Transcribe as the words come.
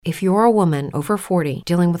If you're a woman over 40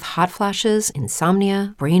 dealing with hot flashes,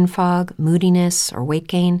 insomnia, brain fog, moodiness, or weight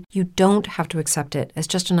gain, you don't have to accept it as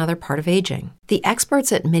just another part of aging. The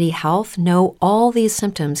experts at MIDI Health know all these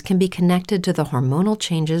symptoms can be connected to the hormonal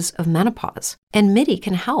changes of menopause. And MIDI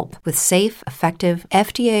can help with safe, effective,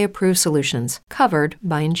 FDA-approved solutions covered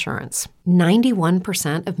by insurance.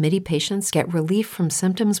 91% of MIDI patients get relief from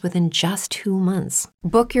symptoms within just 2 months.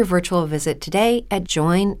 Book your virtual visit today at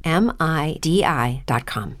joinmidi.com.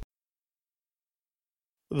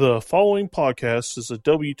 The following podcast is a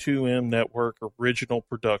W2M Network original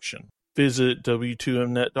production. Visit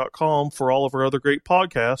W2Mnet.com for all of our other great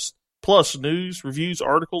podcasts, plus news, reviews,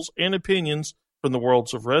 articles, and opinions from the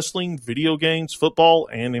worlds of wrestling, video games, football,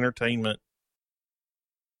 and entertainment.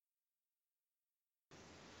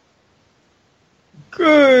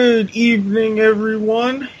 Good evening,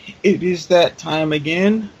 everyone. It is that time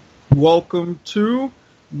again. Welcome to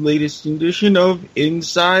the latest edition of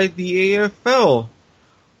Inside the AFL.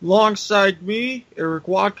 Alongside me, Eric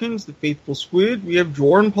Watkins, the faithful squid, we have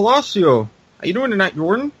Jordan Palacio. How you doing tonight,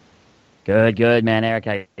 Jordan? Good, man. Eric,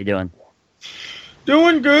 how you doing?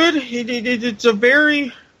 Doing good. It's a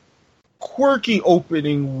very quirky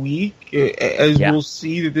opening week, as we'll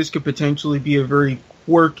see that this could potentially be a very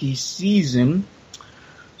quirky season.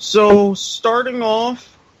 So, starting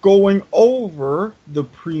off, going over the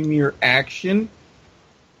premier action,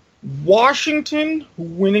 Washington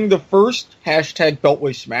winning the first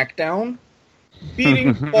 #Beltway SmackDown,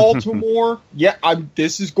 beating Baltimore.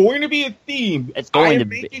 This is going to be a theme.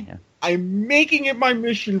 I'm making it my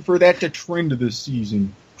mission for that to trend this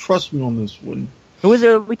season. Trust me on this one. Who was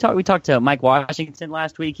it? We talked to Mike Washington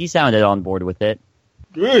last week. He sounded on board with it.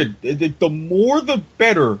 Good. The more the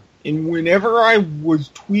better. And whenever I was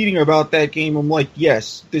tweeting about that game, I'm like,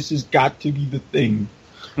 yes, this has got to be the thing.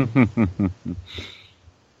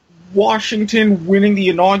 Washington winning the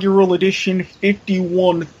inaugural edition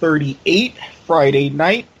 51-38 Friday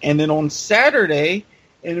night. And then on Saturday,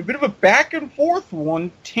 in a bit of a back-and-forth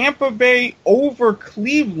one, Tampa Bay over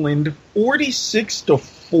Cleveland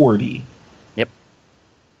 46-40. Yep.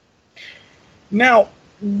 Now,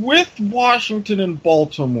 with Washington and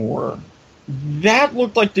Baltimore, that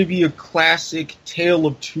looked like to be a classic tale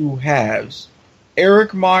of two halves.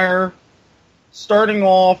 Eric Meyer starting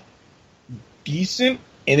off decent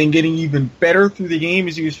and then getting even better through the game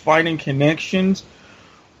as he was finding connections.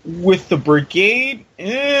 With the Brigade,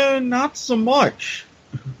 not so much.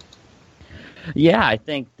 Yeah, I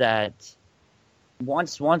think that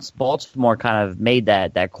once Baltimore kind of made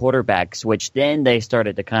that quarterback switch, then they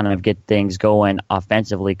started to kind of get things going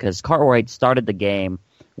offensively because Cartwright started the game,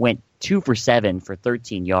 went 2 for 7 for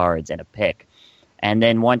 13 yards and a pick. And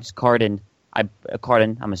then once Carden, I'm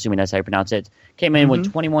assuming that's how you pronounce it, came in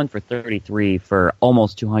with 21 for 33 for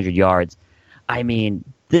almost 200 yards. I mean,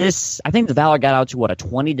 I think the Valor got out to, a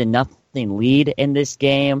 20-0 lead in this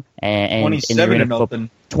game. And 27-0.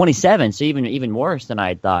 27, so even worse than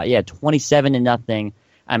I thought. Yeah, 27-0.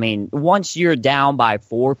 I mean, once you're down by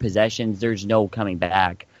 4 possessions, there's no coming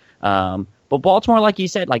back. But Baltimore, like you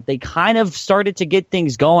said, they kind of started to get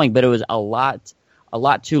things going, but it was a lot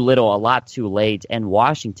too little, a lot too late. And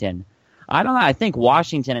Washington, I don't know. I think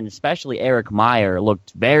Washington and especially Eric Meyer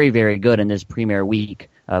looked very, very good in this premier week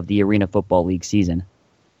of the Arena Football League season.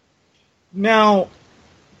 Now,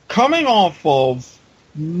 coming off of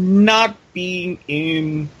not being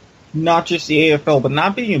in not just the AFL, but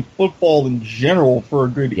not being in football in general for a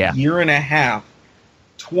good year and a half,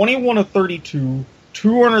 21-32,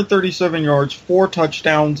 237 yards, 4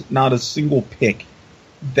 touchdowns, not a single pick.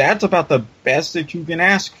 That's about the best that you can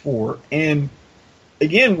ask for. And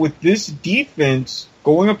again, with this defense,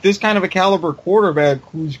 going up this kind of a caliber quarterback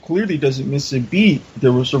who clearly doesn't miss a beat,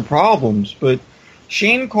 there were some problems. But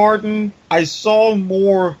Shane Carden, I saw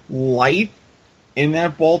more life in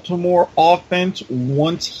that Baltimore offense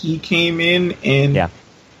once he came in, and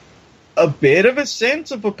a bit of a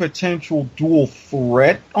sense of a potential dual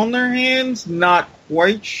threat on their hands. Not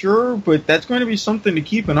quite sure, but that's going to be something to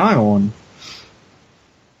keep an eye on.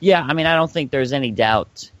 Yeah, I mean, I don't think there's any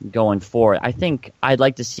doubt going forward. I think I'd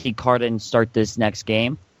like to see Carden start this next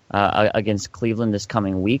game against Cleveland this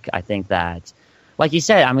coming week. I think that, like you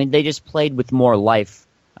said, I mean, they just played with more life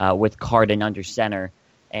with Carden under center.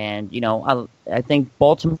 And, I think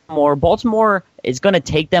Baltimore is going to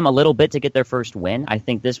take them a little bit to get their first win. I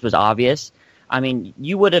think this was obvious. I mean,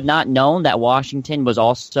 you would have not known that Washington was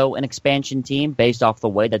also an expansion team based off the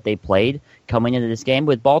way that they played coming into this game.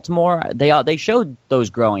 With Baltimore, they showed those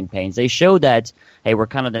growing pains. They showed that, hey, we're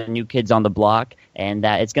kind of the new kids on the block and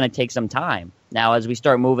that it's going to take some time. Now, as we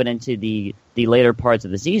start moving into the later parts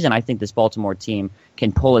of the season, I think this Baltimore team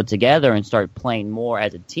can pull it together and start playing more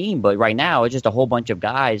as a team. But right now, it's just a whole bunch of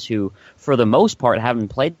guys who, for the most part, haven't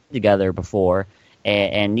played together before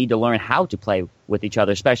and need to learn how to play with each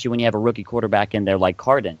other, especially when you have a rookie quarterback in there like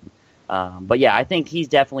Carden. But yeah, I think he's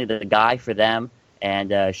definitely the guy for them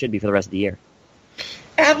and should be for the rest of the year.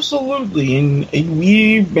 Absolutely, and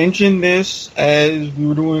we mentioned this as we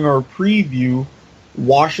were doing our preview.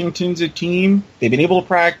 Washington's a team. They've been able to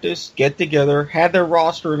practice, get together, had their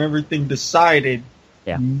roster and everything decided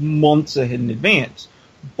months ahead in advance.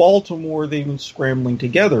 Baltimore, they've been scrambling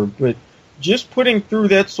together, but just putting through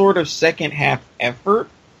that sort of second half effort,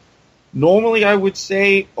 normally I would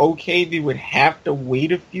say, okay, they would have to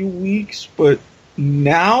wait a few weeks, but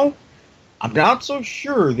now I'm not so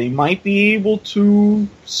sure. They might be able to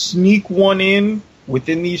sneak one in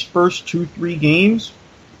within these first 2-3 games,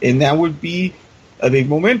 and that would be a big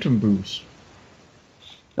momentum boost.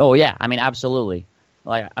 Oh yeah, I mean absolutely.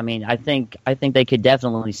 I think they could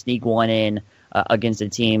definitely sneak one in against a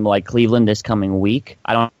team like Cleveland this coming week.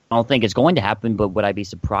 I don't think it's going to happen, but would I be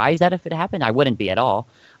surprised that if it happened? I wouldn't be at all.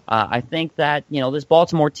 I think that this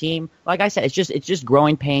Baltimore team, like I said, it's just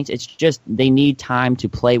growing pains. It's just they need time to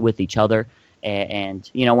play with each other. And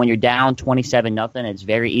when you're down 27-0, it's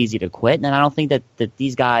very easy to quit. And I don't think that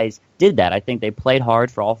these guys did that. I think they played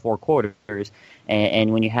hard for all 4 quarters.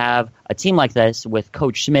 And when you have a team like this with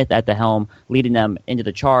Coach Smith at the helm leading them into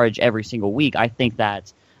the charge every single week, I think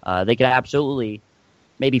that they could absolutely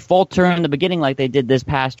maybe falter in the beginning like they did this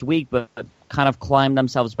past week, but kind of climb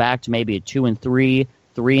themselves back to maybe a 2-3,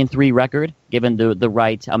 3-3 record, given the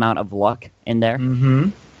right amount of luck in there. Mm-hmm.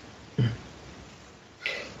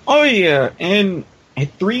 Oh yeah, and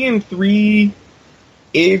at 3-3,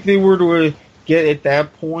 if they were to get at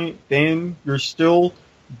that point, then you're still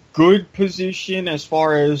good position as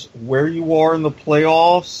far as where you are in the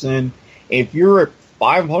playoffs. And if you're at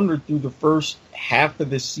 500 through the first half of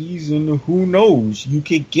the season, who knows? You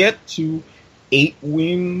could get to 8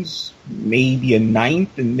 wins, maybe a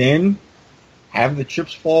 9th, and then have the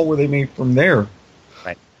chips fall where they may from there.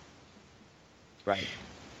 Right.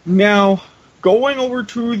 Now, going over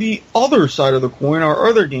to the other side of the coin, our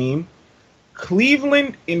other game,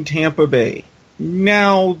 Cleveland and Tampa Bay.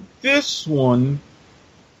 Now, this one,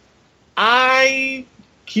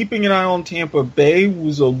 keeping an eye on Tampa Bay,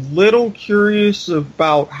 was a little curious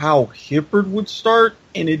about how Hibbert would start,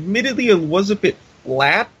 and admittedly it was a bit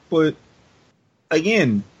flat, but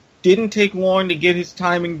again, didn't take long to get his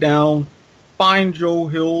timing down, find Joe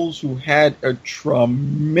Hills, who had a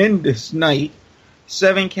tremendous night,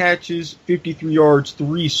 7 catches, 53 yards,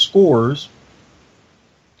 3 scores.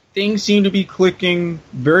 Things seem to be clicking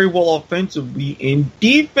very well offensively, and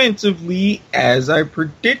defensively, as I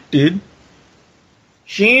predicted,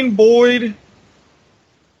 Shane Boyd,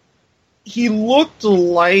 he looked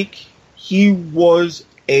like he was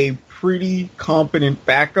a pretty competent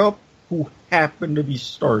backup who happened to be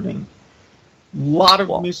starting. A lot of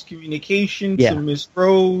miscommunication, some missed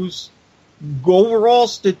throws. Overall,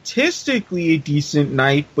 statistically, a decent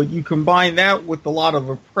night, but you combine that with a lot of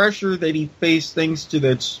the pressure that he faced thanks to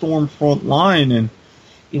that storm front line, and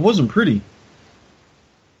it wasn't pretty.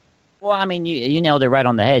 Well, I mean, you nailed it right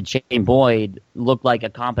on the head. Shane Boyd looked like a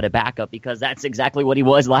competent backup because that's exactly what he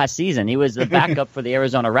was last season. He was the backup for the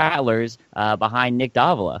Arizona Rattlers behind Nick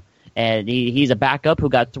Davila. And he's a backup who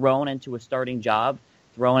got thrown into a starting job,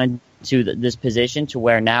 thrown into this position to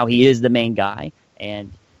where now he is the main guy.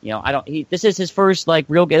 And this is his first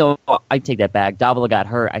real game. I take that back. Davila got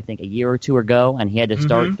hurt, I think, a year or 2 ago, and he had to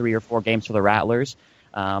start 3 or 4 games for the Rattlers.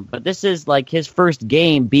 But this is his first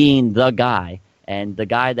game being the guy, and the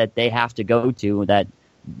guy that they have to go to. That,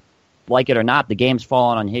 like it or not, the game's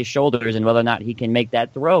falling on his shoulders, and whether or not he can make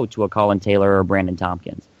that throw to a Colin Taylor or Brandon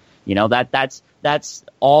Tompkins, that's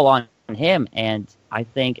all on him. And I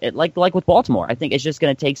think like with Baltimore, I think it's just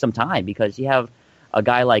going to take some time because you have a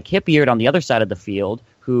guy like Hippiard on the other side of the field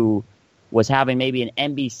who was having maybe an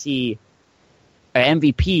MVP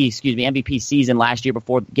season last year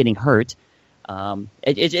before getting hurt.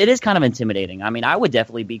 It is kind of intimidating. I mean, I would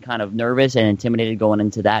definitely be kind of nervous and intimidated going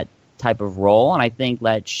into that type of role. And I think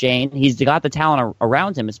that Shane, he's got the talent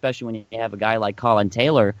around him, especially when you have a guy like Colin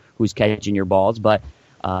Taylor who's catching your balls. But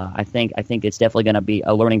I think it's definitely going to be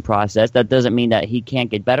a learning process. That doesn't mean that he can't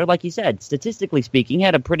get better. Like you said, statistically speaking, he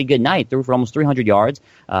had a pretty good night. Threw for almost 300 yards,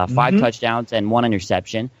 5 touchdowns, and 1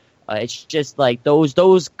 interception. It's just like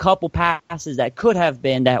those couple passes that could have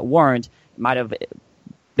been that weren't might have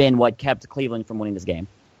been what kept Cleveland from winning this game.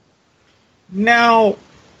 Now,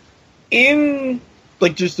 in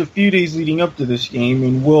just a few days leading up to this game,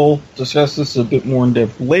 and we'll discuss this a bit more in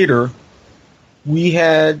depth later, we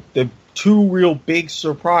had the two real big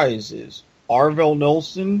surprises. Arvell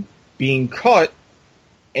Nelson being cut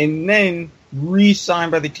and then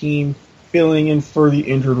re-signed by the team, filling in for the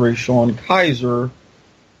injured Rashawn Kaiser.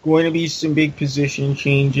 Going to be some big position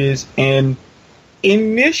changes. And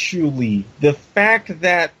initially, the fact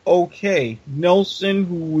that, okay, Nelson,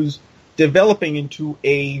 who was developing into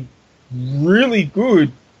a really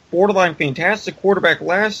good, borderline fantastic quarterback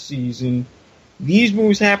last season, these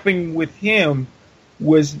moves happening with him,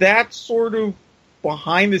 was that sort of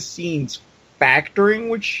behind the scenes factoring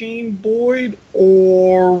with Shane Boyd,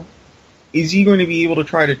 or is he going to be able to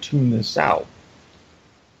try to tune this out?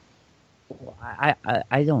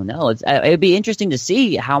 I don't know. It'd be interesting to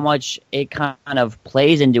see how much it kind of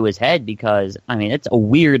plays into his head, because I mean it's a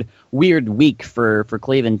weird week for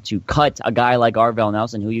Cleveland to cut a guy like Arvell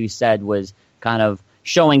Nelson, who you said was kind of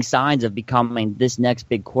showing signs of becoming this next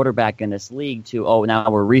big quarterback in this league, to now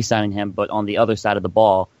we're re-signing him, but on the other side of the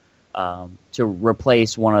ball, to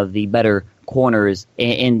replace one of the better corners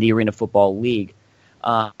in the Arena Football League.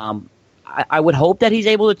 I would hope that he's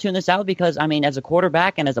able to tune this out, because, I mean, as a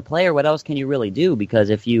quarterback and as a player, what else can you really do? Because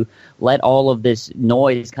if you let all of this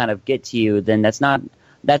noise kind of get to you, then that's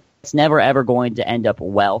never ever going to end up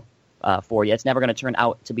well for you. It's never going to turn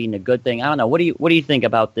out to being a good thing. I don't know. What do you think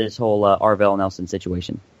about this whole Arvell Nelson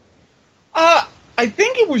situation? I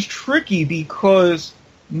think it was tricky, because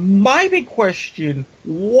my big question,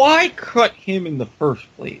 why cut him in the first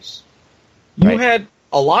place? You had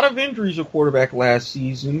a lot of injuries at quarterback last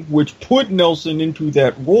season, which put Nelson into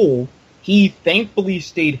that role. He thankfully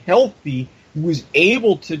stayed healthy, was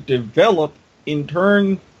able to develop, in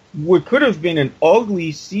turn, what could have been an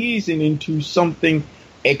ugly season into something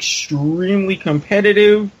extremely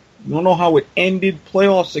competitive. You don't know how it ended,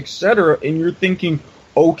 playoffs, etc., and you're thinking,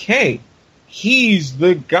 okay, he's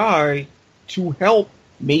the guy to help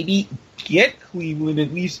maybe get Cleveland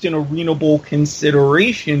at least in Arena Bowl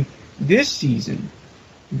consideration this season.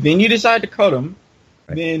 Then you decide to cut him.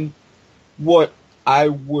 Right. Then what I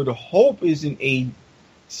would hope isn't a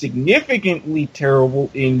significantly terrible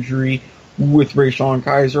injury with Rashawn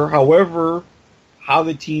Kaiser. However, how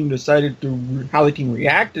the team reacted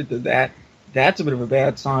to that, that's a bit of a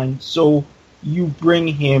bad sign. So you bring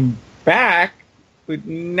him back, but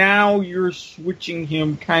now you're switching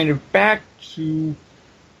him kind of back to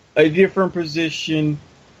a different position,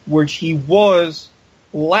 which he was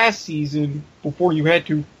last season before you had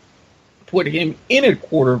to put him in at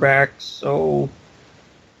quarterback. So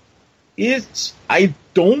I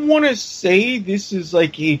don't want to say this is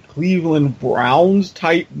like a Cleveland Browns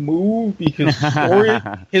type move, because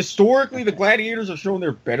historically the Gladiators have shown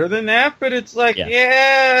they're better than that, but it's like,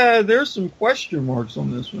 there's some question marks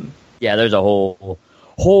on this one. Yeah, there's a whole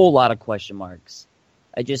lot of question marks.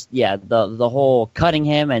 The whole cutting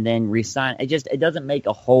him and then resign, it doesn't make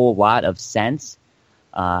a whole lot of sense.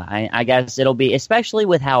 I guess it'll be, especially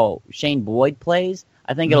with how Shane Boyd plays,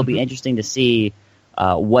 I think it'll be interesting to see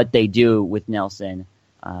what they do with Nelson.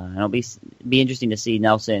 And it'll be interesting to see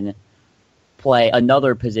Nelson play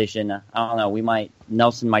another position. I don't know.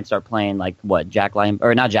 Nelson might start playing like not Jack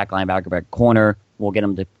Linebacker, but corner. We'll get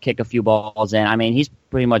him to kick a few balls in. I mean, he's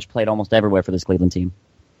pretty much played almost everywhere for this Cleveland team.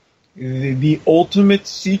 The ultimate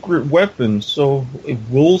secret weapon. So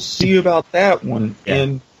we'll see about that one. Yeah.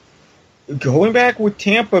 And going back with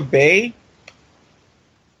Tampa Bay,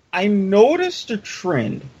 I noticed a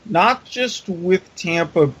trend, not just with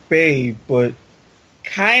Tampa Bay, but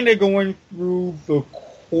kind of going through the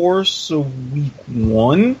course of week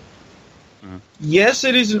one. Mm-hmm. Yes,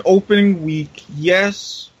 it is an opening week.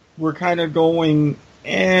 Yes, we're kind of going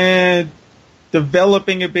and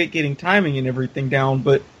developing a bit, getting timing and everything down,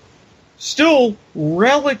 but still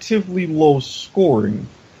relatively low scoring.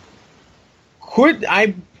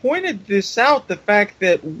 I pointed this out, the fact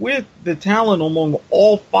that with the talent among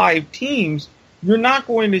all five teams, you're not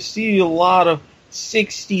going to see a lot of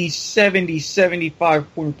 60, 70,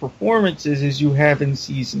 75-point performances as you have in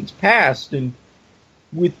seasons past. And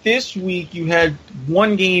with this week, you had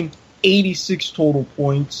one game, 86 total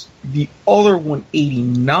points, the other one,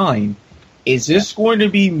 89. Is this going to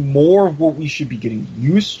be more of what we should be getting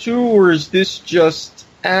used to, or is this just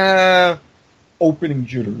opening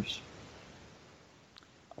jitters?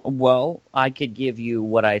 Well, I could give you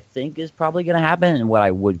what I think is probably going to happen and what I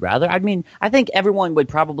would rather. I mean, I think everyone would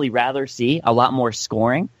probably rather see a lot more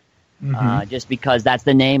scoring, just because that's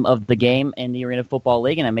the name of the game in the Arena Football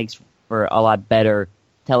League, and it makes for a lot better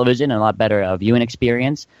television and a lot better viewing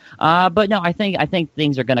experience. But no, I think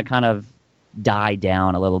things are going to kind of die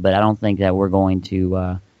down a little bit. I don't think that we're going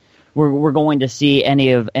to we're going to see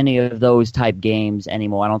any of those type games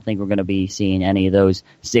anymore. I don't think we're going to be seeing any of those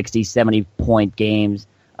 60, 70-point games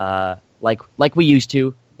like we used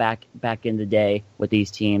to back in the day with these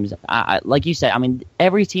teams. Like you said, I mean,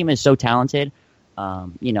 every team is so talented.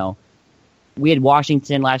 We had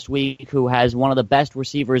Washington last week, who has one of the best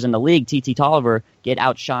receivers in the league, T.T. Tolliver, get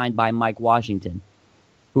outshined by Mike Washington,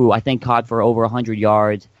 who I think caught for over 100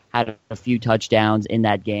 yards, had a few touchdowns in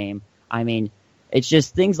that game. I mean, it's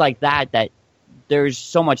just things like that there's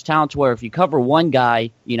so much talent to where if you cover one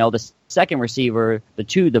guy, the second receiver,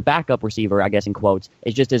 the backup receiver, I guess in quotes,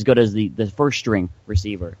 is just as good as the first string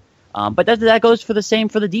receiver. But that goes for the same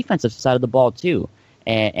for the defensive side of the ball too.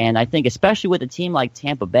 And I think especially with a team like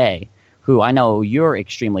Tampa Bay, who I know you're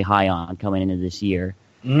extremely high on coming into this year,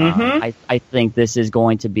 I think this is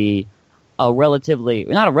going to be but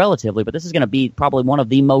this is going to be probably one of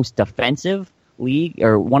the most defensive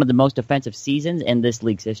one of the most defensive seasons in this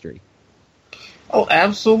league's history. Oh,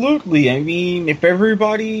 absolutely. I mean, if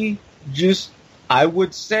everybody I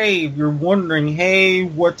would say, if you're wondering, hey,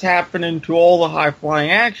 what's happening to all the high-flying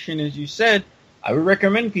action, as you said, I would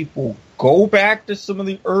recommend people go back to some of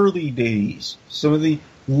the early days, some of the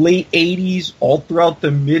late 80s, all throughout the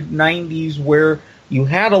mid-90s, where you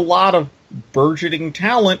had a lot of burgeoning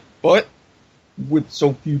talent, but with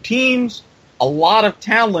so few teams, a lot of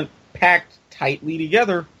talent packed tightly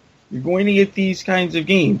together, you're going to get these kinds of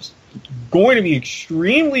games. It's going to be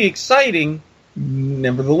extremely exciting,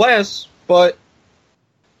 nevertheless, but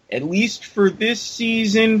at least for this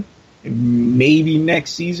season, maybe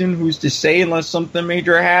next season, who's to say, unless something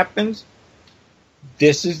major happens,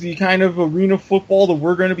 this is the kind of arena football that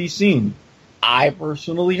we're going to be seeing. I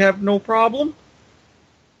personally have no problem.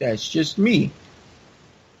 That's just me.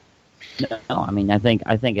 No, I mean, I think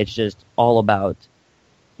it's just all about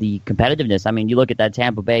the competitiveness. I mean, you look at that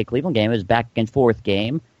Tampa Bay Cleveland game; it was back and forth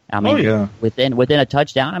game. I mean, within a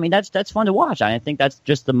touchdown. I mean, that's fun to watch. I think that's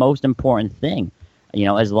just the most important thing.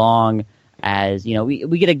 As long as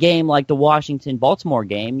we get a game like the Washington-Baltimore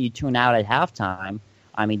game, you tune out at halftime.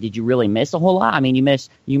 I mean, did you really miss a whole lot? I mean, you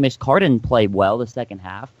missed Carden played well the second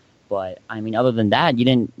half, but I mean, other than that,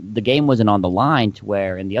 the game wasn't on the line to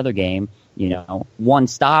where in the other game, one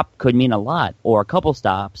stop could mean a lot, or a couple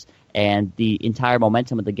stops, and the entire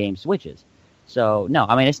momentum of the game switches. So, no,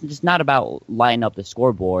 I mean, it's just not about lighting up the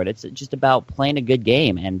scoreboard. It's just about playing a good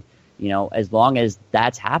game. And, as long as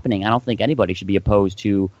that's happening, I don't think anybody should be opposed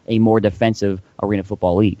to a more defensive arena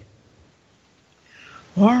football league.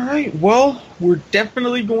 All right. Well, we're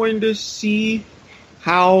definitely going to see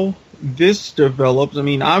how this develops. I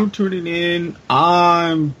mean, I'm tuning in.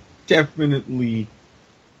 I'm definitely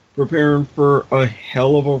preparing for a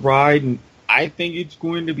hell of a ride, and I think it's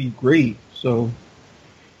going to be great. So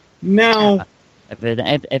now,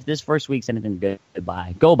 if this first week's anything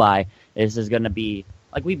go by, this is going to be,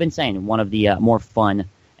 like we've been saying, one of the more fun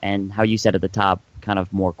and, how you said at the top, kind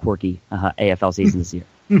of more quirky AFL seasons this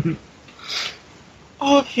year.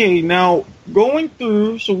 Okay, now going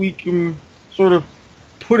through so we can sort of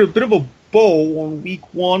put a bit of a bow on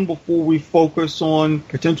week one before we focus on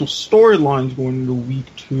potential storylines going into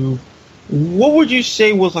week two. What would you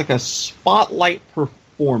say was like a spotlight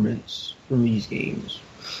performance from these games?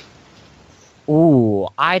 Ooh,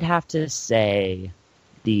 I'd have to say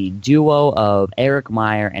the duo of Eric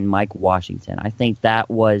Meyer and Mike Washington. I think that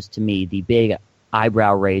was, to me, the big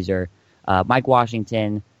eyebrow raiser. Mike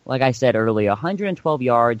Washington, like I said earlier, 112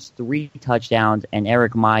 yards, 3 touchdowns, and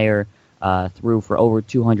Eric Meyer threw for over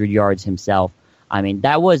 200 yards himself. I mean,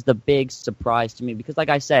 that was the big surprise to me because, like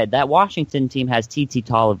I said, that Washington team has T.T.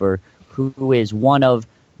 Tolliver, who is one of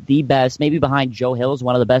the best, maybe behind Joe Hills,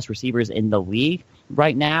 one of the best receivers in the league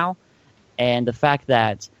right now. And the fact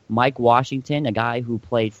that Mike Washington, a guy who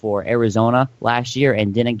played for Arizona last year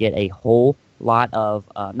and didn't get a whole lot of,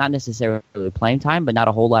 not necessarily playing time, but not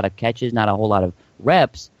a whole lot of catches, not a whole lot of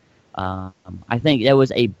reps, I think it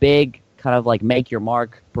was a big kind of like make your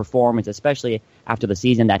mark performance, especially after the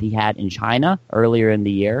season that he had in China earlier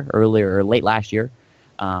late last year.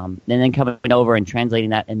 And then coming over and translating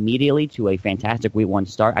that immediately to a fantastic week one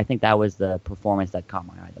start, I think that was the performance that caught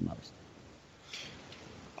my eye the most.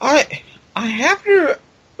 I have to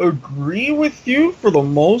agree with you for the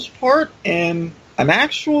most part, and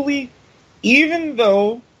actually, even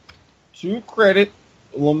though, to credit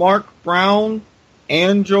Lamarck Brown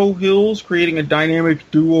and Joe Hills creating a dynamic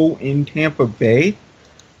duo in Tampa Bay,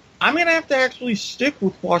 I'm going to have to actually stick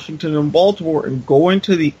with Washington and Baltimore and go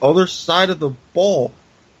into the other side of the ball.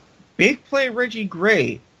 Big play Reggie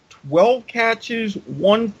Gray, 12 catches,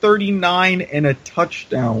 139, and a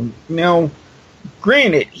touchdown. Now,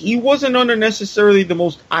 granted, he wasn't under necessarily the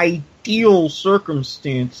most ideal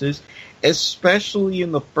circumstances, especially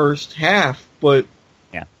in the first half. But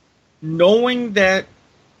knowing that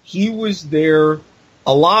he was there,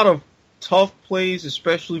 a lot of tough plays,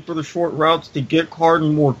 especially for the short routes, to get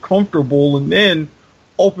Carden more comfortable, and then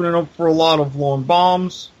opening up for a lot of long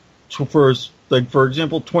bombs. For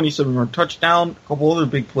example, 27-yard touchdown, a couple other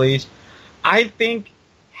big plays. I think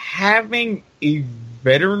having a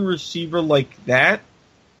veteran receiver like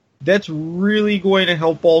that's really going to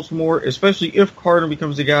help Baltimore, especially if Carden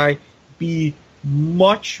becomes a guy, be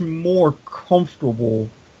much more comfortable,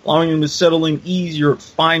 allowing him to settle in easier,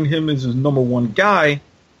 find him as his number one guy,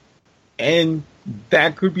 and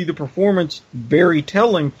that could be the performance very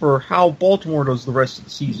telling for how Baltimore does the rest of the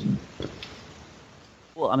season.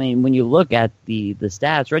 Well, I mean, when you look at the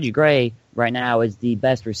stats, Reggie Gray right now is the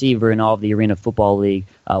best receiver in all of the Arena Football League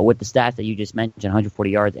with the stats that you just mentioned,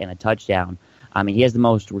 140 yards and a touchdown. I mean, he has the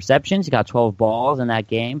most receptions. He got 12 balls in that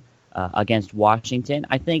game against Washington.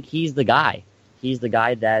 I think he's the guy. He's the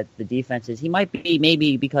guy that the defense is. He might be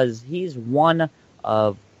maybe because he's one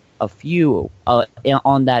of a few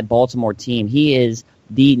on that Baltimore team. He is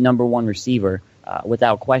the number one receiver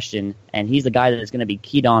without question, and he's the guy that's going to be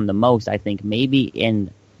keyed on the most, I think, maybe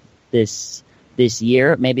in this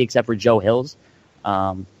year, maybe except for Joe Hills.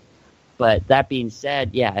 But that being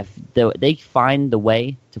said, yeah, if they find the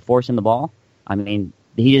way to force him the ball, I mean,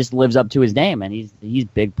 he just lives up to his name, and he's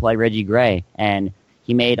big play Reggie Gray, and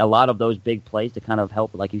he made a lot of those big plays to kind of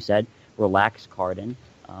help, like you said, relax Carden.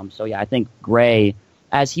 So yeah, I think Gray,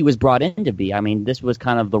 as he was brought in to be, I mean, this was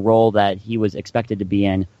kind of the role that he was expected to be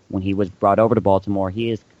in when he was brought over to Baltimore.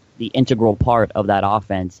 He is the integral part of that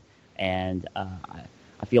offense, and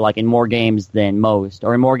I feel like in more games than most,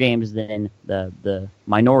 or in more games than the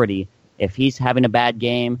minority, if he's having a bad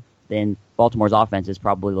game, then Baltimore's offense is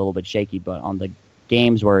probably a little bit shaky. But on the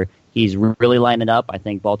games where he's really lighting it up, I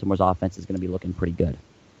think Baltimore's offense is going to be looking pretty good.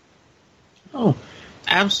 Oh,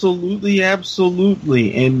 absolutely,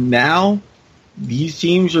 absolutely. And now these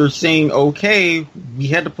teams are saying, okay, we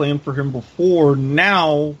had to plan for him before.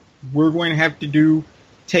 Now we're going to have to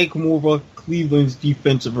take more of a Cleveland's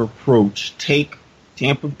defensive approach, take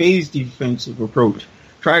Tampa Bay's defensive approach,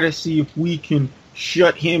 try to see if we can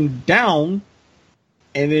shut him down,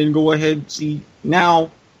 and then go ahead and see,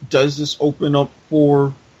 now, does this open up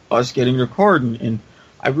for us getting to Carden? And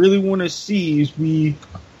I really want to see, as we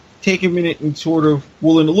take a minute and sort of,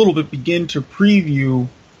 will in a little bit begin to preview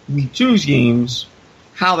Week 2's games,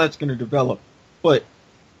 how that's going to develop. But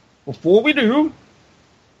before we do,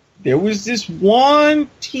 there was this one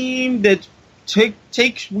team that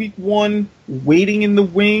takes Week 1 waiting in the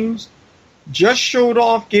wings, just showed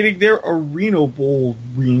off getting their Arena Bowl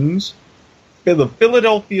rings for the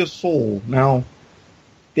Philadelphia Soul. Now,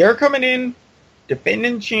 they're coming in,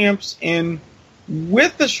 defending champs, and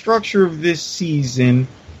with the structure of this season,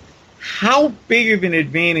 how big of an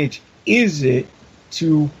advantage is it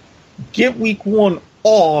to get Week 1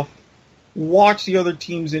 off, watch the other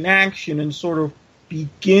teams in action, and sort of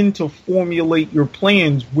begin to formulate your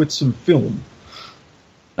plans with some film?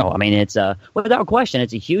 Oh, I mean, it's without question,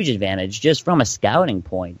 it's a huge advantage just from a scouting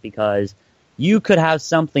point, because you could have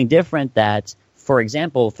something different that, for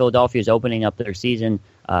example, Philadelphia is opening up their season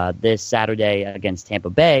this Saturday against Tampa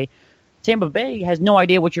Bay. Tampa Bay has no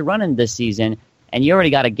idea what you're running this season, and you already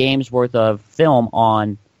got a game's worth of film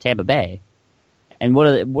on Tampa Bay. And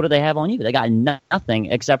what do they have on you? They got nothing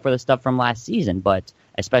except for the stuff from last season, but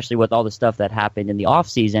especially with all the stuff that happened in the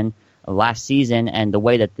offseason last season and the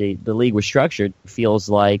way that the league was structured, feels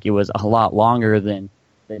like it was a lot longer than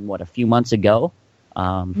what, a few months ago.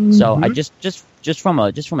 So I just from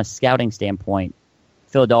a scouting standpoint,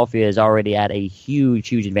 Philadelphia is already at a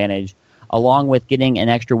huge advantage, along with getting an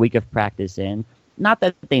extra week of practice in. Not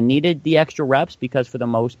that they needed the extra reps, because for the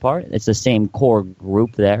most part it's the same core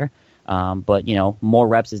group there. But you know, more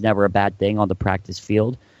reps is never a bad thing on the practice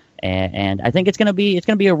field. And I think it's gonna be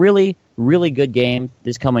a really, really good game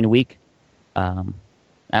this coming week. I'm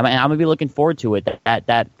gonna be looking forward to it.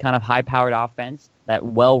 That kind of high-powered offense, that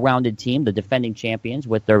well-rounded team, the defending champions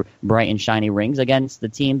with their bright and shiny rings, against the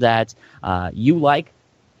team that you like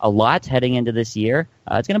a lot heading into this year.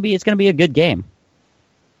 It's gonna be a good game.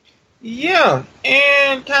 Yeah,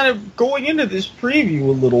 and kind of going into this preview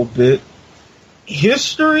a little bit,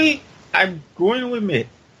 history, I'm going to admit,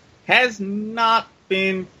 has not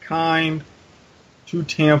been kind to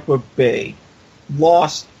Tampa Bay.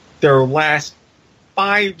 Lost their last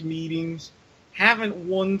 5 meetings, haven't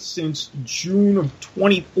won since June of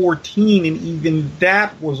 2014, and even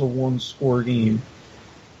that was a one-score game.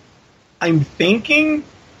 I'm thinking,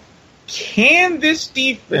 can this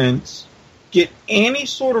defense get any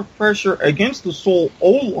sort of pressure against the Seoul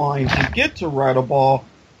O-line to get to Radaball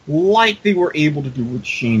like they were able to do with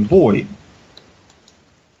Shane Boyd.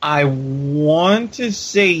 I want to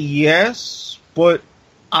say yes, but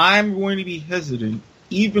I'm going to be hesitant,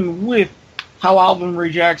 even with how Alvin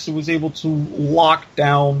Ray Jackson was able to lock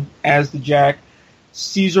down as the Jack,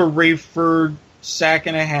 Caesar Rayford, sack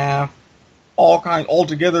and a half,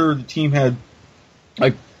 altogether the team had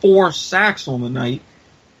like 4 sacks on the night.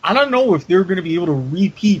 I don't know if they're going to be able to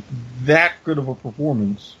repeat that good of a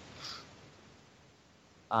performance.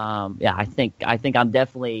 Yeah, I think I'm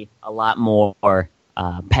definitely a lot more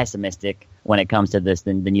pessimistic when it comes to this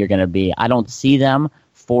than you're going to be. I don't see them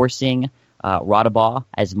forcing Radaball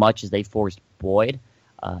as much as they forced Boyd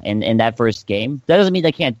in that first game. That doesn't mean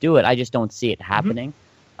they can't do it. I just don't see it happening.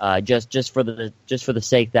 Just for the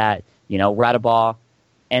sake that Radaball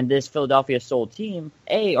and this Philadelphia Soul team,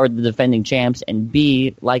 A, are the defending champs, and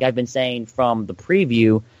B, like I've been saying from the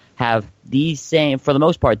preview, have for the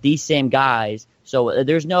most part, these same guys. So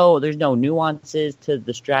there's no nuances to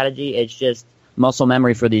the strategy. It's just muscle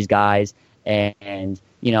memory for these guys. And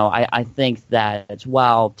I think that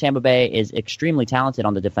while Tampa Bay is extremely talented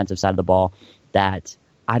on the defensive side of the ball, that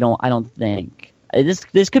I don't think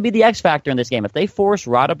this could be the X factor in this game. If they force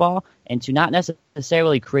Radaball into not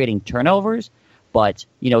necessarily creating turnovers, but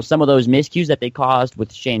some of those miscues that they caused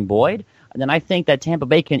with Shane Boyd, then I think that Tampa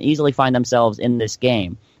Bay can easily find themselves in this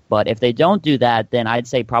game. But if they don't do that, then I'd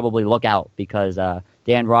say probably look out, because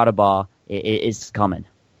Dan Radaball is coming.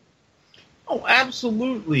 Oh,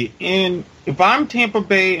 absolutely. And if I'm Tampa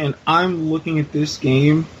Bay and I'm looking at this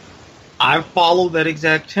game, I follow that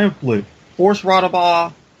exact template. Force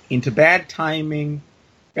Radaball into bad timing,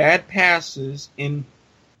 bad passes, and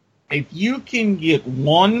if you can get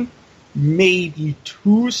 1, maybe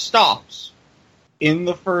 2 stops in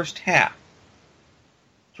the first half,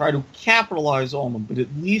 try to capitalize on them, but at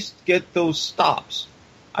least get those stops.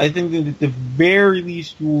 I think that at the very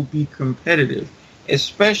least you will be competitive,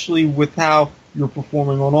 especially with how you're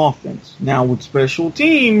performing on offense. Now with special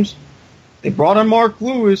teams, they brought in Mark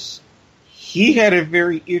Lewis. He had a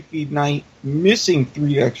very iffy night, missing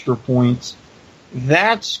 3 extra points.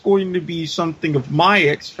 That's going to be something of my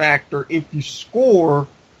X factor if you score,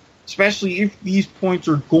 especially if these points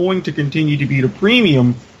are going to continue to be at a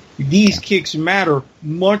premium. These kicks matter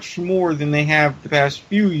much more than they have the past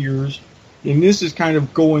few years, and this is kind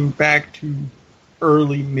of going back to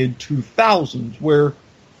early mid-2000s, where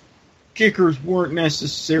kickers weren't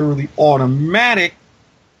necessarily automatic,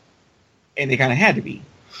 and they kind of had to be.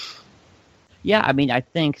 Yeah, I mean, I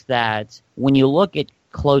think that when you look at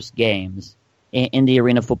close games in the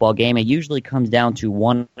arena football game, it usually comes down to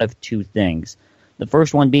one of 2 things. The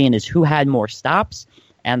first one being is who had more stops,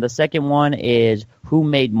 and the second one is who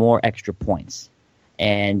made more extra points.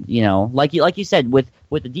 And, like you said, with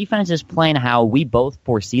the defenses playing how we both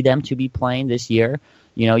foresee them to be playing this year,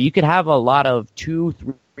 you could have a lot of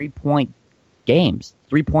 2-3-point games,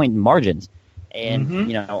 3-point margins.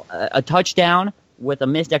 And, a touchdown with a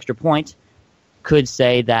missed extra point could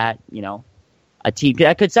say that, a team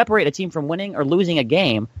that could separate a team from winning or losing a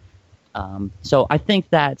game. So I think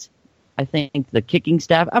the kicking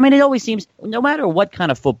staff, I mean, it always seems, no matter what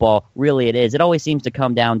kind of football really it is, it always seems to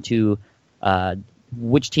come down to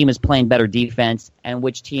which team is playing better defense and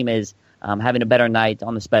which team is having a better night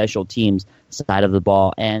on the special teams side of the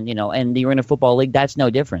ball. And, in the Arena Football League, that's no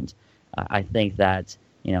different. I think that,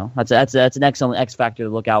 that's an excellent X factor to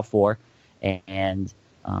look out for. And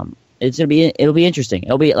it'll be interesting.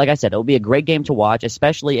 It'll be, like I said, it'll be a great game to watch,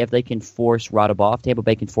 especially if they can force Radaball, if Tampa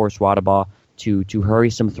Bay can force Radaball to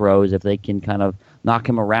hurry some throws, if they can kind of knock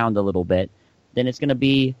him around a little bit, then it's going to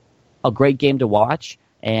be a great game to watch.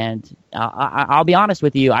 And I'll be honest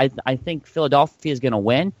with you, I think Philadelphia is going to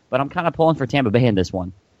win, but I'm kind of pulling for Tampa Bay in this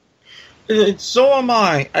one. So am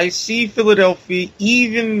I. I see Philadelphia,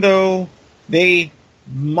 even though they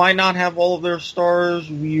might not have all of their stars.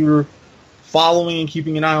 We were following and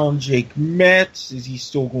keeping an eye on Jake Metz. Is he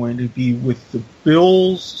still going to be with the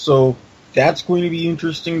Bills? So that's going to be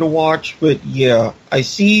interesting to watch. But yeah, I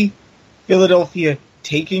see Philadelphia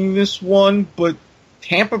taking this one, but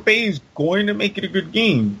Tampa Bay is going to make it a good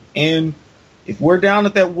game. And if we're down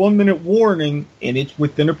at that 1-minute warning and it's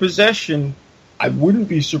within a possession, I wouldn't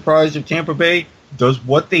be surprised if Tampa Bay does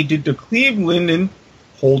what they did to Cleveland and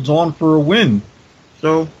holds on for a win.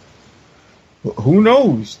 So who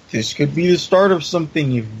knows? This could be the start of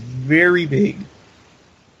something very big.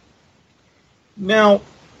 Now,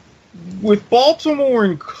 with Baltimore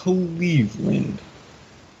and Cleveland,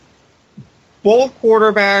 both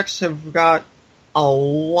quarterbacks have got a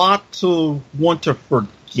lot to want to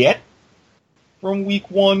forget from week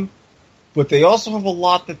 1. but they also have a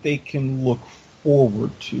lot that they can look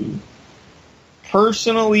forward to.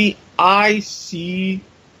 Personally, I see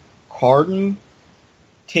Carden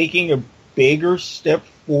taking a bigger step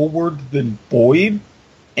forward than Boyd,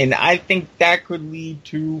 and I think that could lead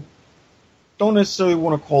to, don't necessarily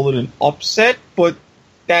want to call it an upset, but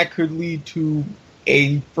that could lead to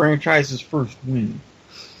a franchise's first win.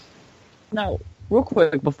 Now, real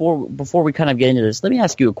quick, before we kind of get into this, let me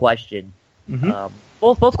ask you a question. Mm-hmm.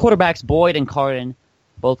 Both quarterbacks, Boyd and Carden,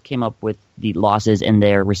 both came up with the losses in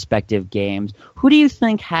their respective games. Who do you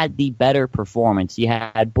think had the better performance? You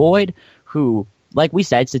had Boyd, who, like we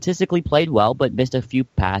said, statistically played well but missed a few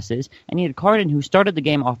passes, and you had Carden, who started the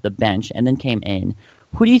game off the bench and then came in.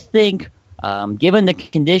 Who do you think, given the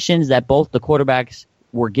conditions that both the quarterbacks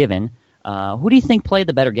were given, who do you think played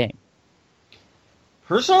the better game?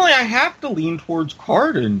 Personally, I have to lean towards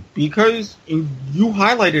Carden because you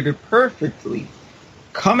highlighted it perfectly.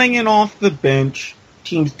 Coming in off the bench,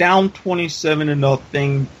 team's down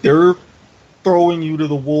 27-0. They're throwing you to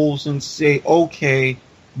the wolves and say, okay,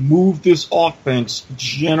 move this offense,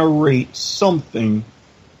 generate something.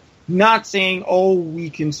 Not saying, oh, we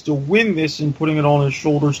can still win this and putting it on his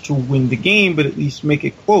shoulders to win the game, but at least make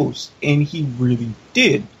it close. And he really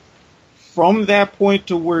did. From that point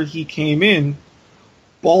to where he came in,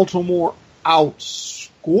 Baltimore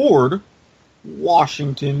outscored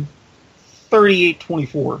Washington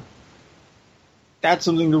 38-24. That's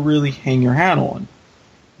something to really hang your hat on.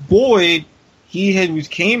 Boyd,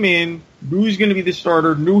 came in, knew he was going to be the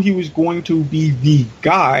starter, knew he was going to be the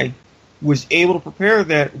guy, was able to prepare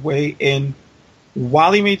that way, and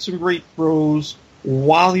while he made some great throws,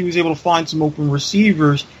 while he was able to find some open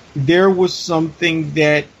receivers, there was something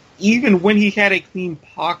that even when he had a clean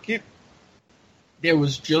pocket, there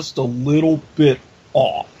was just a little bit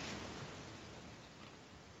off.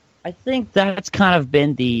 I think that's kind of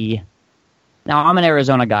been the... Now, I'm an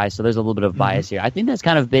Arizona guy, so there's a little bit of bias here. I think that's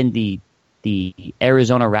kind of been the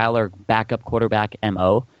Arizona Rattler backup quarterback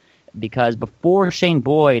MO, because before Shane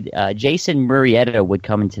Boyd, Jason Murrieta would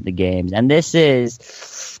come into the games. And this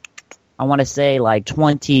is, I want to say, like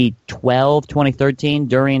 2012, 2013,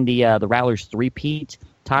 during the Rattlers three-peat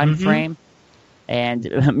time frame. And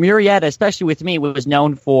Murrieta, especially with me, was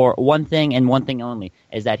known for one thing and one thing only,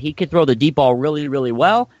 is that he could throw the deep ball really, really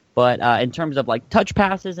well. But in terms of like touch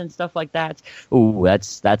passes and stuff like that,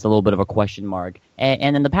 that's a little bit of a question mark.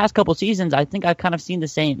 And in the past couple seasons, I think I've kind of seen the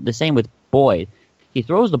same with Boyd. He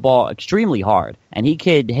throws the ball extremely hard, and he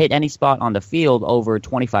could hit any spot on the field over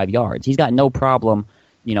 25 yards. He's got no problem,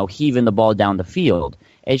 heaving the ball down the field.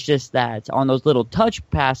 It's just that on those little touch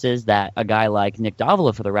passes that a guy like Nick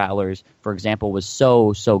Davila for the Rattlers, for example, was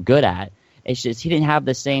so good at, it's just he didn't have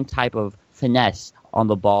the same type of finesse on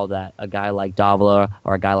the ball that a guy like Davila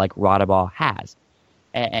or a guy like Rodaball has.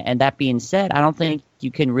 And that being said, I don't think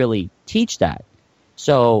you can really teach that.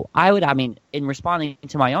 So in responding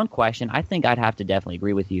to my own question, I think I'd have to definitely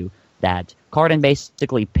agree with you that Carden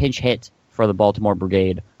basically pinch hit for the Baltimore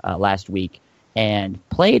Brigade last week and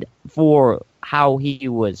played for how he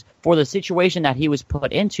was, for the situation that he was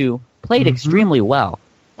put into, played extremely well.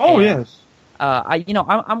 Oh, and, yes.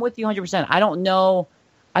 I'm with you 100%. I don't know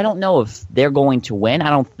if they're going to win. I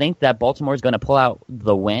don't think that Baltimore is going to pull out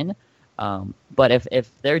the win. But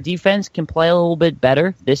if their defense can play a little bit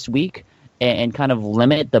better this week and kind of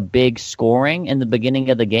limit the big scoring in the beginning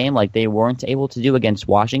of the game like they weren't able to do against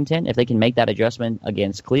Washington, if they can make that adjustment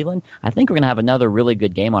against Cleveland, I think we're going to have another really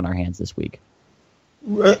good game on our hands this week.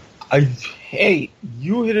 Hey,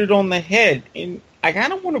 you hit it on the head. And I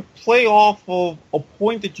kind of want to play off of a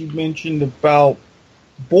point that you mentioned about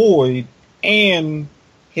Boyd and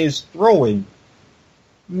his throwing.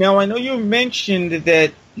 Now, I know you mentioned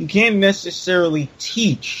that you can't necessarily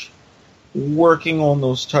teach working on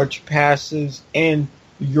those touch passes, and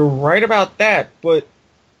you're right about that, but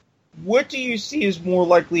what do you see is more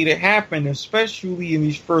likely to happen, especially in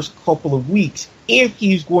these first couple of weeks, if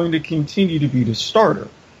he's going to continue to be the starter?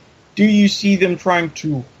 Do you see them trying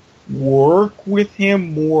to work with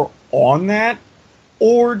him more on that,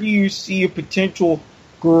 or do you see a potential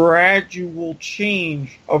gradual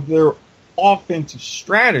change of their offensive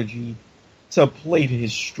strategy to play to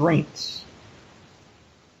his strengths?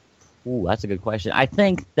 Ooh, that's a good question. I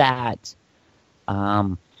think that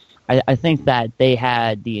I think that they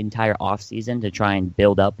had the entire offseason to try and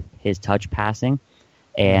build up his touch passing,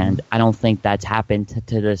 and I don't think that's happened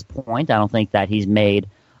to this point. I don't think that he's made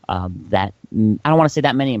I don't want to say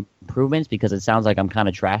that many improvements because it sounds like I'm kind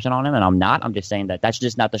of trashing on him, and I'm not. I'm just saying that that's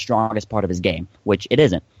just not the strongest part of his game, which it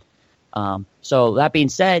isn't. So that being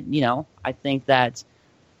said, I think that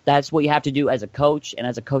that's what you have to do as a coach and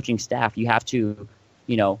as a coaching staff. You have to,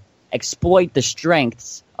 exploit the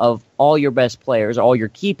strengths of all your best players, all your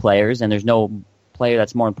key players, and there's no player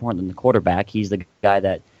that's more important than the quarterback. He's the guy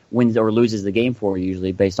that wins or loses the game for you,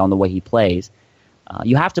 usually based on the way he plays.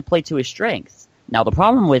 You have to play to his strengths. Now, the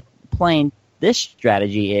problem with playing this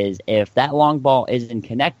strategy is if that long ball isn't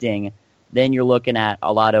connecting, then you're looking at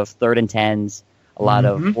a lot of 3rd and 10s, a lot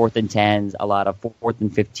of 4th and 10s, a lot of 4th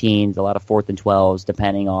and 15s, a lot of 4th and 12s,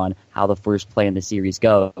 depending on how the first play in the series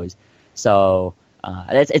goes. So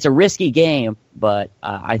it's a risky game, but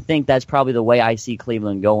I think that's probably the way I see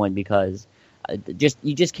Cleveland going, because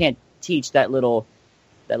you just can't teach that little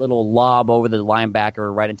lob over the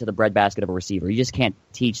linebacker right into the breadbasket of a receiver. You just can't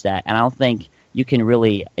teach that, and I don't think you can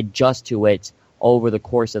really adjust to it over the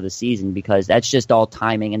course of the season, because that's just all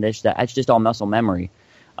timing and that's just all muscle memory.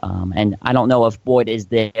 And I don't know if Boyd is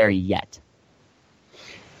there yet.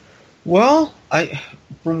 Well,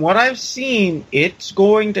 from what I've seen, it's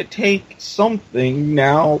going to take something.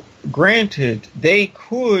 Now, granted, they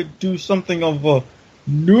could do something of a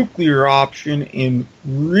nuclear option and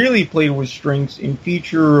really play with strengths and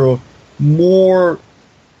feature a more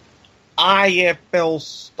IFL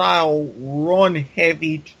style run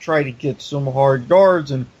heavy to try to get some hard yards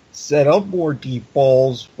and set up more deep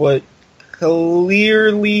balls, but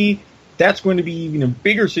clearly that's going to be even a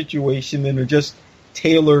bigger situation than to just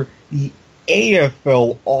tailor the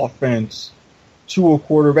AFL offense to a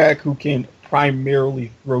quarterback who can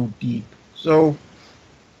primarily throw deep. So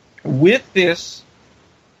with this,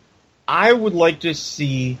 I would like to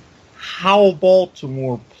see how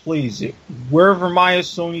Baltimore plays it, wherever Maya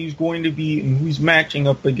Sony is going to be and who's matching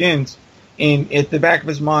up against. And at the back of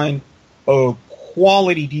his mind, a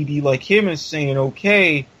quality DB like him is saying,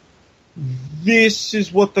 okay, this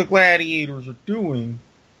is what the Gladiators are doing.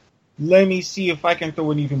 Let me see if I can throw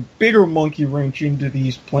an even bigger monkey wrench into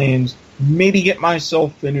these plans, maybe get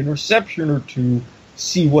myself an interception or two,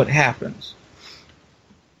 see what happens.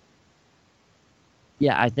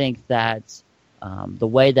 Yeah, I think that the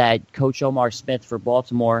way that Coach Omar Smith for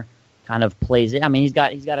Baltimore kind of plays it. I mean, he's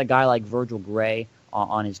got a guy like Virgil Gray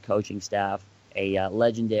on his coaching staff, a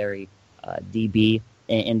legendary DB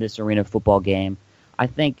in this arena football game. I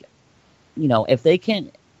think, if they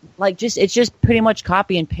can, it's just pretty much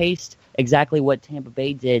copy and paste exactly what Tampa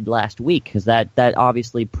Bay did last week, because that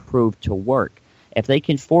obviously proved to work. If they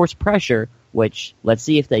can force pressure, which let's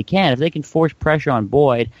see if they can. If they can force pressure on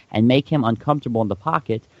Boyd and make him uncomfortable in the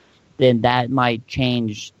pocket, then that might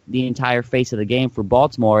change the entire face of the game for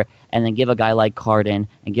Baltimore, and then give a guy like Carden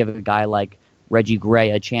and give a guy like Reggie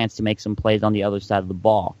Gray a chance to make some plays on the other side of the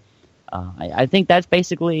ball. I think that's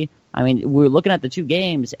basically, we're looking at the two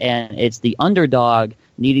games, and it's the underdog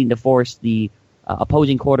needing to force the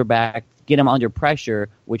opposing quarterback, get him under pressure,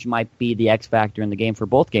 which might be the X factor in the game for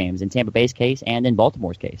both games, in Tampa Bay's case and in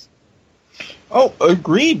Baltimore's case. Oh,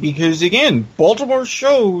 agreed, because again, Baltimore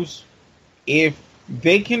shows if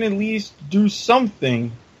they can at least do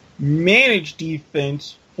something, manage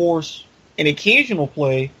defense, force an occasional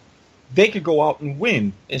play, they could go out and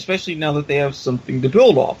win, especially now that they have something to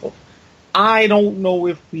build off of. I don't know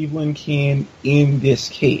if Cleveland can in this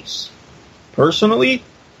case. Personally,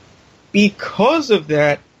 because of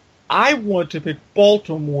that, I want to pick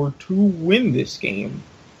Baltimore to win this game.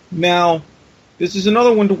 Now, this is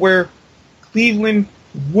another one to where Cleveland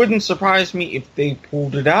wouldn't surprise me if they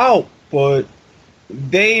pulled it out, but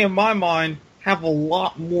they, in my mind, have a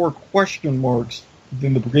lot more question marks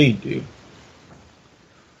than the Brigade do.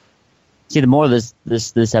 See, the more this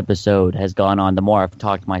episode has gone on, the more I've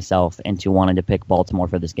talked myself into wanting to pick Baltimore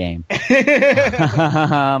for this game.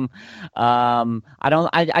 I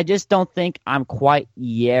just don't think I'm quite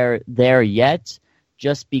there yet,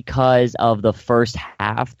 just because of the first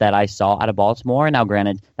half that I saw out of Baltimore. Now,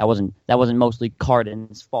 granted, that wasn't mostly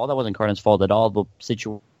Carden's fault. That wasn't Carden's fault at all. The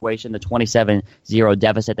situation, the 27-0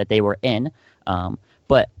 deficit that they were in.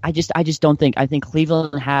 But I just don't think. I think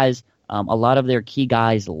Cleveland has a lot of their key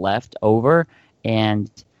guys left over,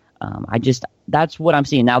 and that's what I'm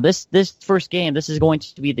seeing. Now, this first game, this is going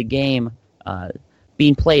to be the game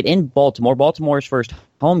being played in Baltimore, Baltimore's first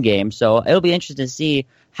home game, so it'll be interesting to see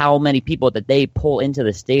how many people that they pull into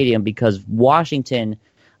the stadium, because Washington,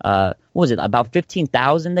 what was it, about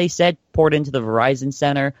 15,000, they said, poured into the Verizon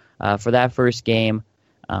Center for that first game.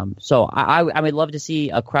 So I would love to see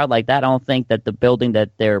a crowd like that. I don't think that the building that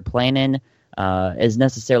they're playing in is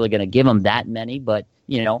necessarily going to give them that many, but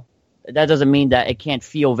that doesn't mean that it can't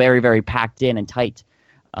feel very, very packed in and tight,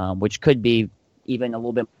 which could be even a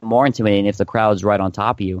little bit more intimidating if the crowd's right on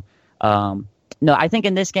top of you. No, I think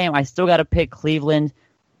in this game I still got to pick Cleveland,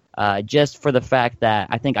 just for the fact that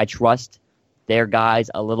I think I trust their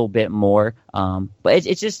guys a little bit more. But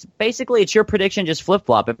it's just basically it's your prediction, just flip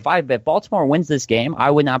flop. If Baltimore wins this game, I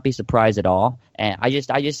would not be surprised at all. And I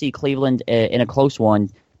just see Cleveland in a close one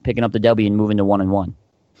picking up the W and moving to 1-1.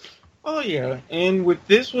 Oh yeah, and with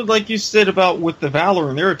this one, like you said about with the Valor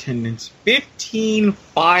and their attendance,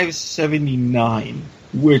 15,579,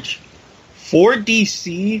 which for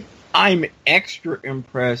DC, I'm extra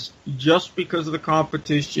impressed just because of the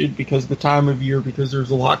competition, because of the time of year, because there's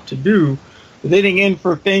a lot to do. But then again,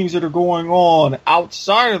 for things that are going on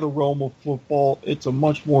outside of the realm of football, it's a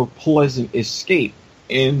much more pleasant escape.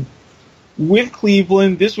 And with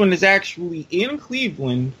Cleveland, this one is actually in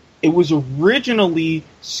Cleveland. It was originally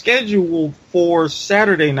scheduled for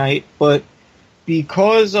Saturday night, but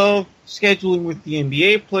because of scheduling with the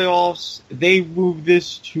NBA playoffs, they moved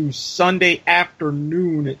this to Sunday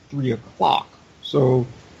afternoon at 3 o'clock. So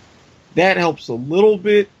that helps a little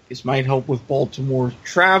bit. This might help with Baltimore's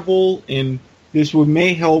travel, and this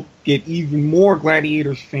may help get even more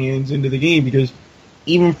Gladiators fans into the game, because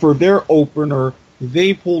even for their opener,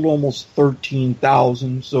 they pulled almost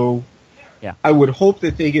 13,000. So yeah, I would hope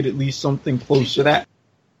that they get at least something close to that.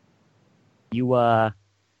 Do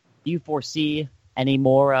you foresee any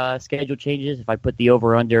more schedule changes? If I put the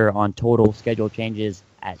over-under on total schedule changes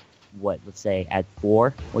at let's say at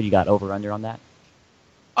 4, what do you got over-under on that?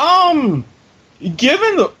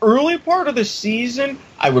 Given the early part of the season,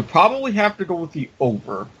 I would probably have to go with the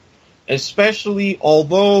over. Especially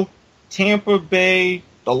although Tampa Bay,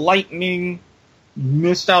 the Lightning,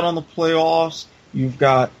 missed out on the playoffs. You've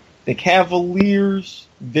got the Cavaliers,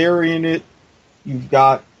 they're in it. You've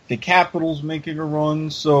got the Capitals making a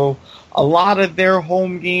run. So a lot of their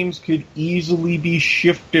home games could easily be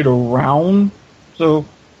shifted around. So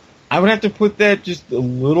I would have to put that just a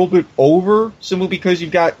little bit over, simply because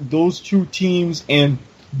you've got those two teams and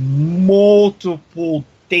multiple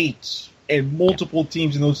dates and multiple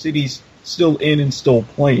teams in those cities still in and still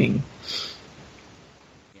playing.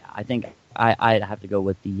 Yeah, I think I'd have to go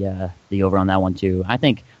with the over on that one too. I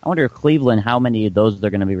wonder if Cleveland, how many of those they're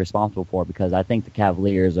going to be responsible for, because I think the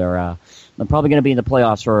Cavaliers are they're probably going to be in the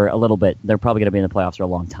playoffs for a little bit. They're probably going to be in the playoffs for a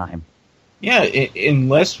long time. Yeah,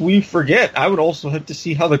 unless we forget, I would also have to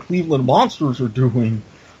see how the Cleveland Monsters are doing.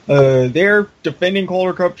 They're defending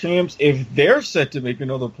Calder Cup champs. If they're set to make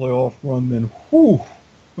another playoff run, then whew.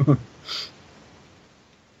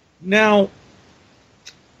 Now,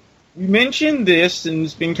 we mentioned this, and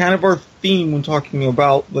it's been kind of our theme when talking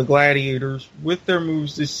about the Gladiators with their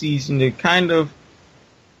moves this season, to kind of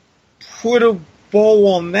put a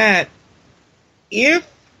bow on that. If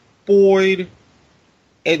Boyd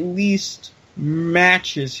at least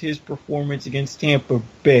matches his performance against Tampa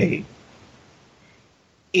Bay,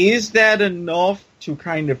 is that enough to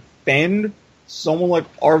kind of fend someone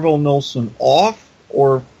like Arvell Nelson off,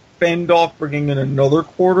 or fend off bringing in another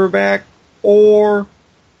quarterback, or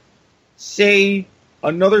say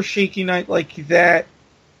another shaky night like that,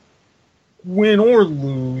 win or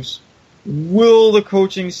lose, will the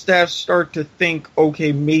coaching staff start to think,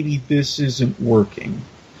 okay, maybe this isn't working?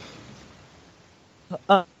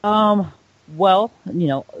 Well,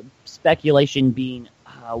 speculation being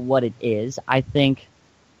what it is, I think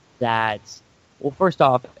that, well, first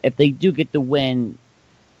off, if they do get the win,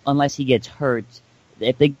 unless he gets hurt,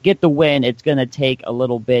 if they get the win, it's going to take a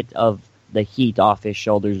little bit of the heat off his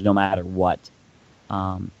shoulders no matter what.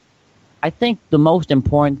 I think the most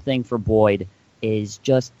important thing for Boyd is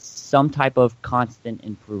just some type of constant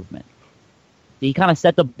improvement. He kind of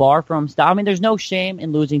set the bar for himself. I mean, there's no shame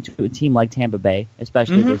in losing to a team like Tampa Bay,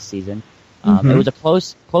 especially this season. It was a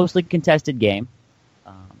closely contested game.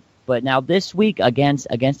 But now this week against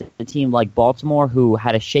a team like Baltimore, who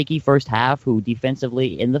had a shaky first half, who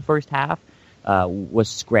defensively in the first half was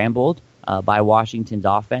scrambled by Washington's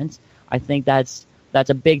offense, I think that's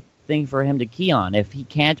a big thing for him to key on. If he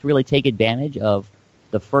can't really take advantage of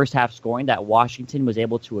the first half scoring that Washington was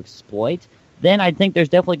able to exploit, then I think there's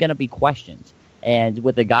definitely going to be questions. And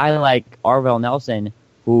with a guy like Arvell Nelson,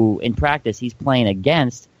 who in practice he's playing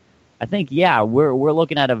against, I think, yeah, we're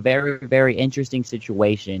looking at a very, very interesting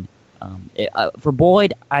situation. For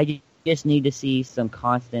Boyd, I just need to see some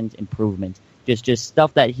constant improvement, just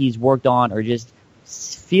stuff that he's worked on, or just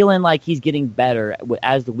feeling like he's getting better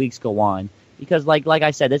as the weeks go on. Because like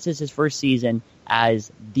I said, this is his first season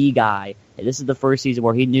as the guy. This is the first season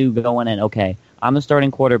where he knew going in, okay, I'm the starting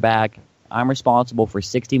quarterback. I'm responsible for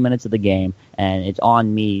 60 minutes of the game, and it's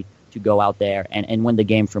on me to go out there and win the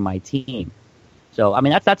game for my team. So, I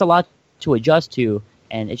mean, that's a lot to adjust to,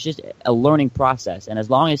 and it's just a learning process. And as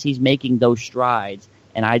long as he's making those strides,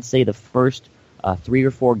 and I'd say the first 3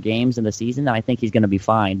 or 4 games in the season, then I think he's going to be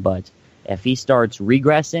fine. But if he starts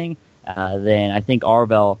regressing, then I think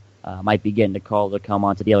Arvell might be getting the call to come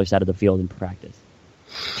onto the other side of the field in practice.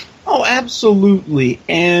 Oh, absolutely.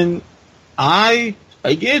 And I'm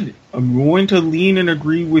going to lean and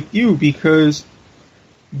agree with you because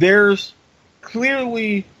there's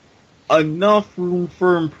clearly enough room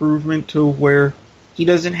for improvement to where he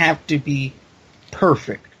doesn't have to be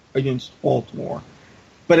perfect against Baltimore.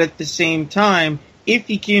 But at the same time, if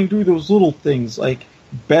he can do those little things like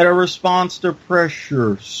better response to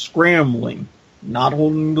pressure, scrambling, not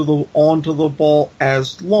holding onto the ball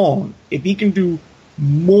as long, if he can do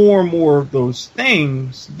more and more of those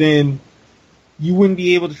things, then you wouldn't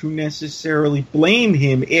be able to necessarily blame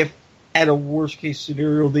him if, at a worst-case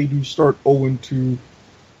scenario, they do start 0-2.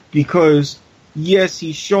 Because, yes,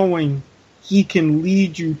 he's showing he can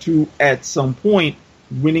lead you to, at some point,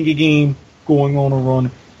 winning a game, going on a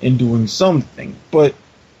run, and doing something. But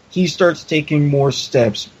he starts taking more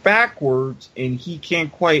steps backwards, and he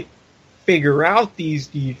can't quite figure out these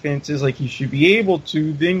defenses like he should be able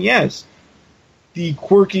to, then yes, the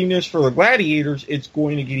quirkiness for the Gladiators, it's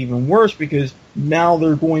going to get even worse because now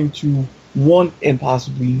they're going to want and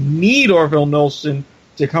possibly need Arvell Nelson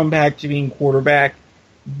to come back to being quarterback.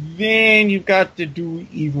 Then you've got to do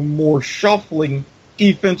even more shuffling.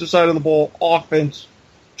 Defensive side of the ball, offense,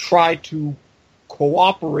 try to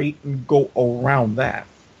cooperate and go around that.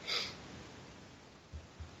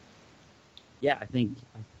 Yeah, I think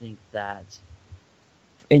that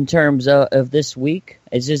in terms of this week,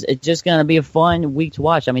 it's just going to be a fun week to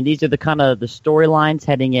watch. I mean, these are the kind of the storylines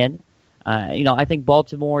heading in. I think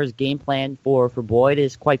Baltimore's game plan for Boyd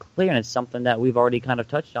is quite clear, and it's something that we've already kind of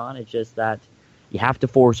touched on. It's just that you have to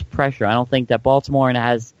force pressure. I don't think that Baltimore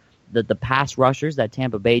has the pass rushers that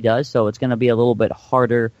Tampa Bay does, so it's going to be a little bit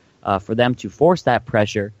harder for them to force that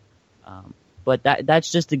pressure. But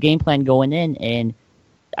that's just the game plan going in, and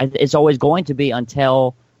it's always going to be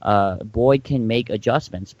until Boyd can make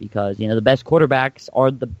adjustments because the best quarterbacks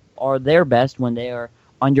are their best when they are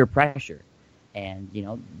under pressure, and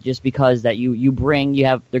just because that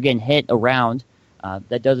they're getting hit around,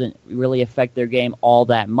 that doesn't really affect their game all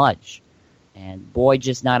that much. And Boyd's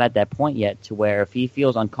just not at that point yet to where if he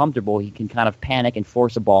feels uncomfortable, he can kind of panic and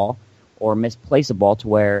force a ball or misplace a ball to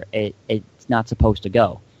where it's not supposed to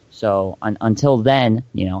go. So until then,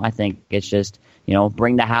 I think it's just,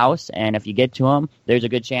 bring the house. And if you get to him, there's a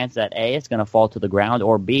good chance that A, it's going to fall to the ground,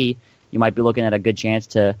 or B, you might be looking at a good chance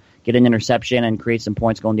to get an interception and create some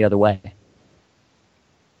points going the other way.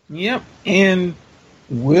 Yep. And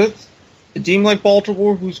with a team like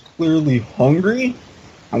Baltimore who's clearly hungry,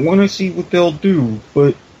 I want to see what they'll do.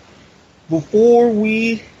 But before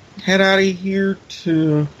we head out of here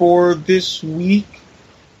for this week,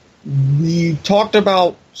 we talked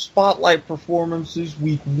about spotlight performances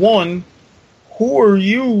week 1. Who are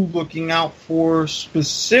you looking out for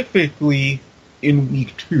specifically in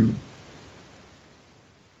week 2?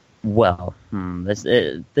 Well, this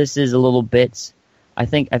is a little bit. I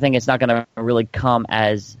think it's not going to really come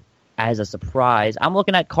as a surprise. I'm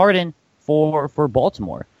looking at Carden for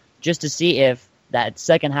Baltimore just to see if that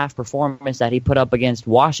second half performance that he put up against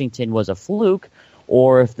Washington was a fluke,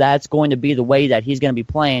 or if that's going to be the way that he's going to be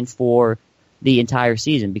playing for the entire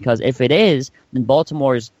season. Because if it is, then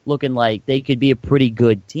Baltimore's looking like they could be a pretty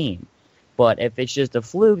good team. But if it's just a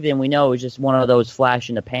fluke, then we know it's just one of those flash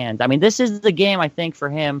in the pans. I mean, this is the game, I think, for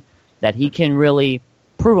him that he can really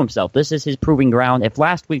prove himself. This is his proving ground. If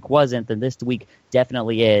last week wasn't, then this week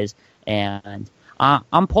definitely is. And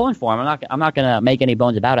I'm pulling for him. I'm not going to make any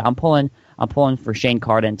bones about it. I'm pulling for Shane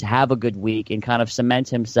Carden to have a good week and kind of cement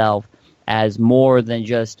himself as more than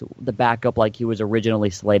just the backup like he was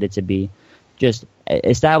originally slated to be. Just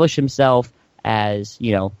establish himself as,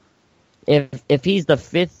 if he's the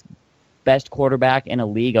 5th best quarterback in a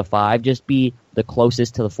league of 5, just be the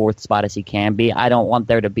closest to the 4th spot as he can be. I don't want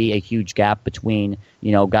there to be a huge gap between,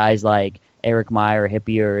 guys like Eric Meyer,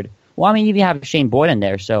 Hippiard. Well, I mean, you have Shane Boyd in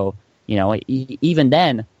there, so, even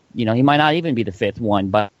then, he might not even be the 5th one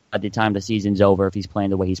by the time the season's over if he's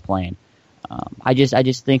playing the way he's playing. I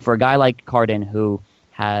just think for a guy like Carden who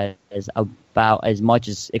has about as much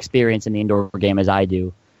experience in the indoor game as I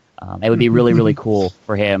do, it would be really, really cool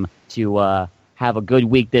for him to have a good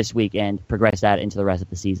week this week and progress that into the rest of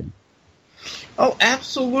the season. Oh,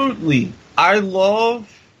 absolutely. I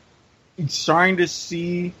love trying to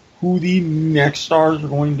see who the next stars are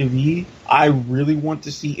going to be. I really want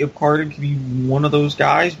to see if Carden can be one of those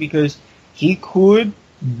guys because he could,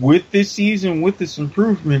 with this season, with this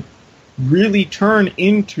improvement, really turn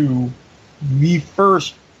into the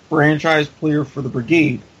first franchise player for the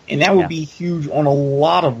Brigade. And that would be huge on a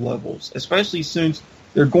lot of levels, especially since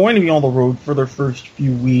they're going to be on the road for their first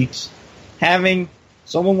few weeks. Having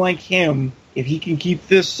someone like him, if he can keep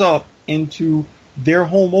this up into their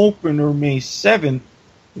home opener May 7th,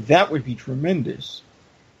 that would be tremendous.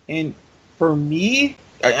 And for me,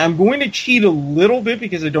 I'm going to cheat a little bit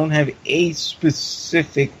because I don't have a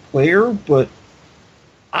specific player, but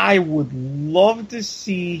I would love to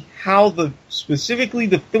see how specifically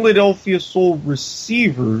the Philadelphia Soul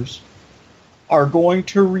receivers are going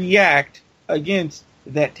to react against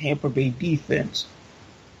that Tampa Bay defense.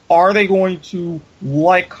 Are they going to,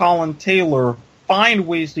 like Colin Taylor, find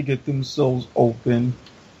ways to get themselves open?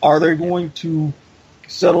 Are they going to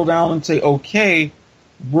settle down and say, okay,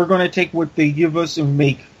 we're going to take what they give us and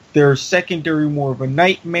make their secondary more of a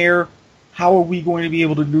nightmare? How are we going to be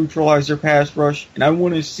able to neutralize their pass rush? And I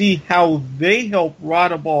want to see how they help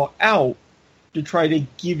Radaball out to try to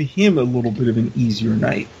give him a little bit of an easier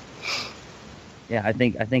night. Yeah, I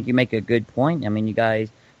think you make a good point. I mean, you guys,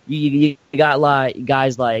 you got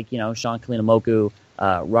guys like Sean Kalinamoku,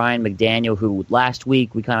 Ryan McDaniel, who last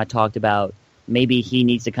week we kind of talked about maybe he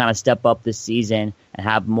needs to kind of step up this season and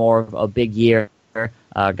have more of a big year.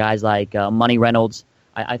 Guys like Money Reynolds,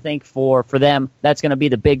 I think for them that's going to be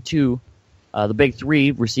the big two. The big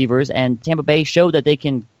three receivers, and Tampa Bay showed that they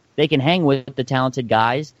can hang with the talented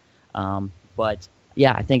guys. But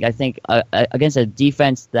yeah, I think against a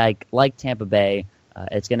defense like Tampa Bay,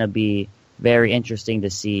 it's going to be very interesting to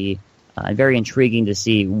see and very intriguing to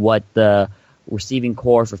see what the receiving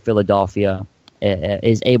core for Philadelphia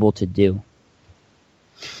is able to do.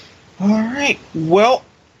 All right, well,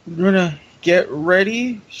 we're gonna get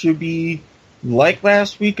ready. Should be, like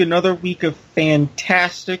last week, another week of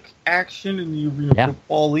fantastic action in the Arena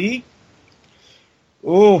Football League.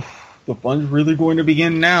 Oh, the fun's really going to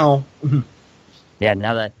begin now. Yeah,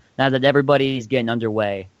 now that everybody's getting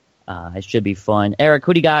underway, it should be fun. Eric,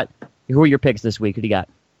 who do you got? Who are your picks this week? Who do you got?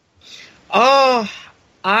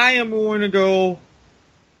 I am going to go.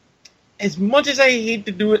 As much as I hate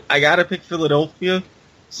to do it, I got to pick Philadelphia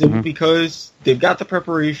simply because they've got the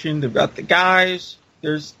preparation, they've got the guys.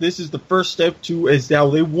 This is the first step to as how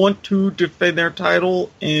they want to defend their title,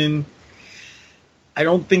 and I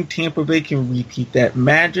don't think Tampa Bay can repeat that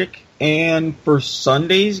magic. And for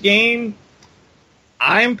Sunday's game,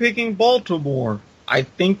 I'm picking Baltimore. I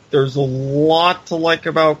think there's a lot to like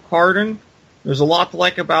about Cardin. There's a lot to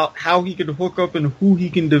like about how he can hook up and who he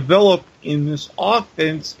can develop in this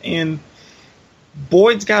offense, and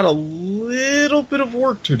Boyd's got a little bit of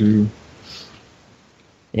work to do.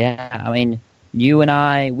 Yeah, I mean, you and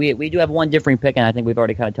I, we do have one differing pick, and I think we've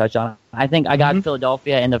already kind of touched on it. I think I got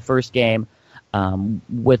Philadelphia in the first game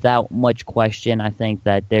without much question. I think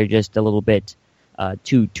that they're just a little bit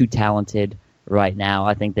too talented right now.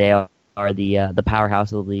 I think they are the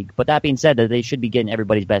powerhouse of the league. But that being said, that they should be getting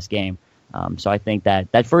everybody's best game. So I think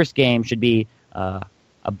that first game should be a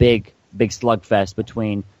big slugfest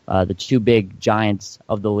between the two big giants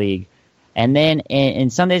of the league. And then in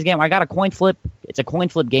Sunday's game, I got a coin flip. It's a coin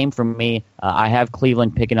flip game for me. I have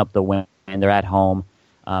Cleveland picking up the win, and they're at home,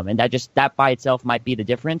 and that by itself might be the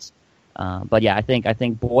difference. But yeah, I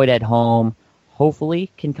think Boyd at home hopefully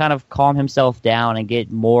can kind of calm himself down and get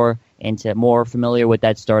more familiar with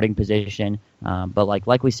that starting position. But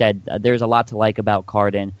like we said, there's a lot to like about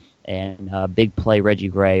Cardin and big play Reggie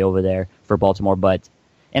Gray over there for Baltimore. But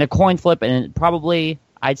in a coin flip, and probably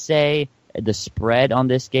I'd say the spread on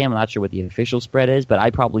this game, I'm not sure what the official spread is, but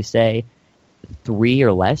I'd probably say 3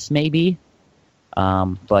 or less maybe.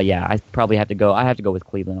 But yeah, I have to go with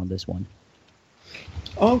Cleveland on this one.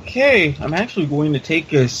 Okay, I'm actually going to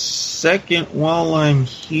take a second while I'm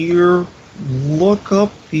here, look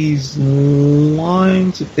up these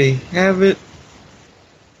lines if they have it.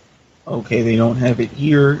 Okay, they don't have it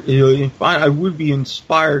here. I would be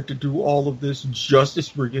inspired to do all of this just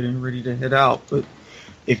as we're getting ready to head out, but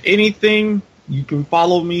if anything, you can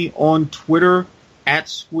follow me on Twitter at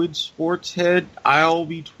Squid Sportshead. I'll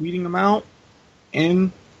be tweeting them out,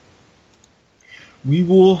 and we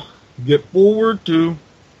will get forward to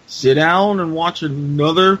sit down and watch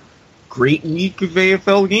another great week of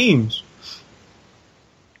AFL games.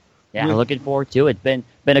 Yeah, looking forward to it. Been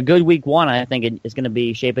a good week one. I think it's going to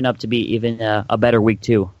be shaping up to be even a better week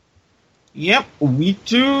two. Yep, week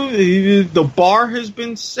two, the bar has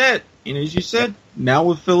been set. And as you said, now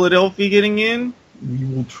with Philadelphia getting in, we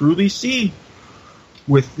will truly see.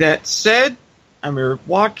 With that said, I'm Eric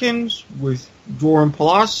Watkins with Joram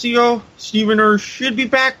Palacio. Stephen Err should be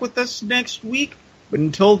back with us next week. But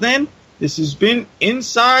until then, this has been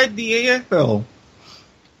Inside the AFL.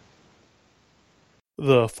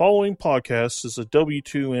 The following podcast is a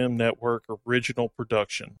W2M Network original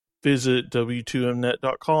production. Visit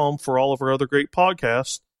W2Mnet.com for all of our other great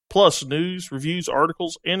podcasts, plus news, reviews,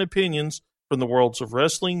 articles, and opinions from the worlds of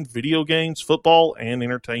wrestling, video games, football, and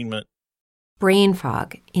entertainment. Brain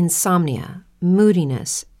fog, insomnia,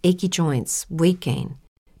 moodiness, achy joints, weight gain.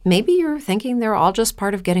 Maybe you're thinking they're all just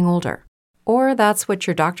part of getting older, or that's what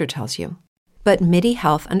your doctor tells you. But MIDI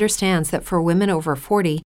Health understands that for women over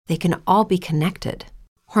 40, they can all be connected.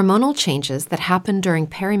 Hormonal changes that happen during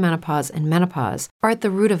perimenopause and menopause are at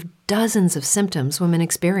the root of dozens of symptoms women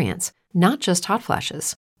experience, not just hot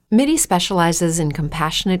flashes. MIDI specializes in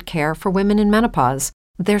compassionate care for women in menopause.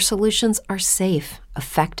 Their solutions are safe,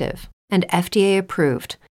 effective, and FDA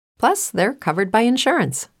approved. Plus, they're covered by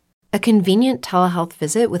insurance. A convenient telehealth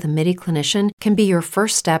visit with a MIDI clinician can be your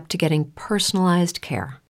first step to getting personalized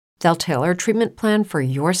care. They'll tailor a treatment plan for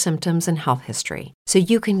your symptoms and health history so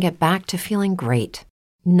you can get back to feeling great.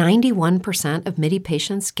 91% of MIDI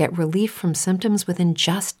patients get relief from symptoms within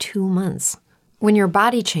just 2 months. When your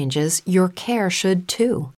body changes, your care should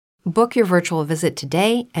too. Book your virtual visit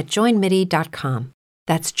today at joinmidi.com.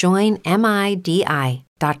 That's joinmidi.com.